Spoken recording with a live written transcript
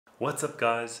What's up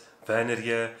guys, Vanner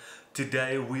here.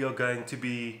 Today we are going to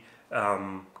be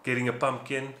getting a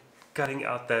pumpkin, cutting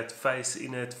out that face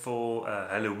in it for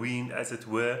Halloween as it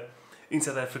were. In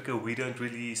South Africa we don't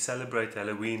really celebrate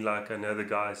Halloween like I know the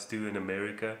guys do in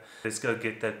America. Let's go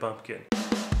get that pumpkin.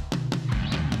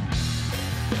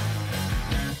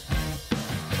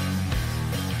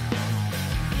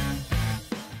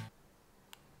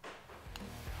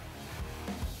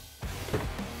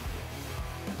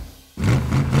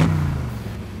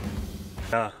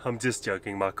 Nah, I'm just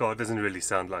joking, my car doesn't really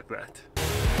sound like that.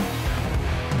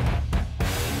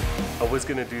 I was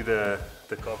gonna do the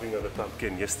carving of the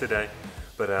pumpkin yesterday,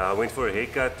 but I went for a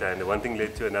haircut and one thing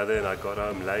led to another and I got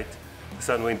home late. The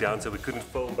sun went down so we couldn't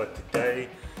film, but today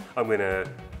I'm gonna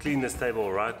clean this table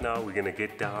right now. We're gonna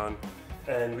get down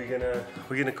and we're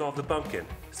gonna carve the pumpkin.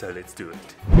 So let's do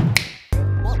it.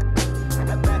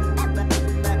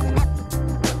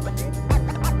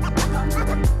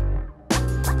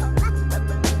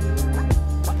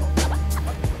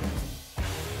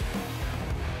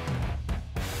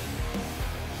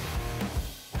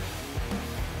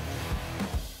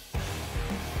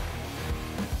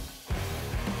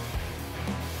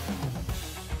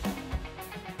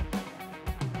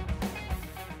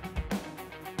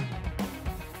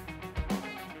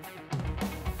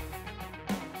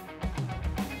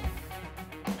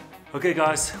 Okay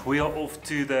guys, we are off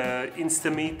to the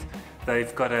Insta-meet.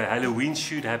 They've got a Halloween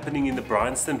shoot happening in the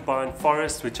Bryanston pine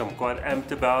forest, which I'm quite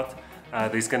amped about.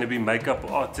 There's going to be makeup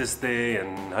artists there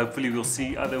and hopefully we'll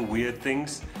see other weird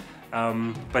things.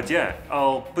 But yeah,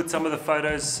 I'll put some of the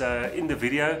photos in the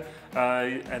video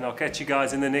and I'll catch you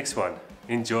guys in the next one.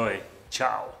 Enjoy.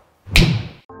 Ciao.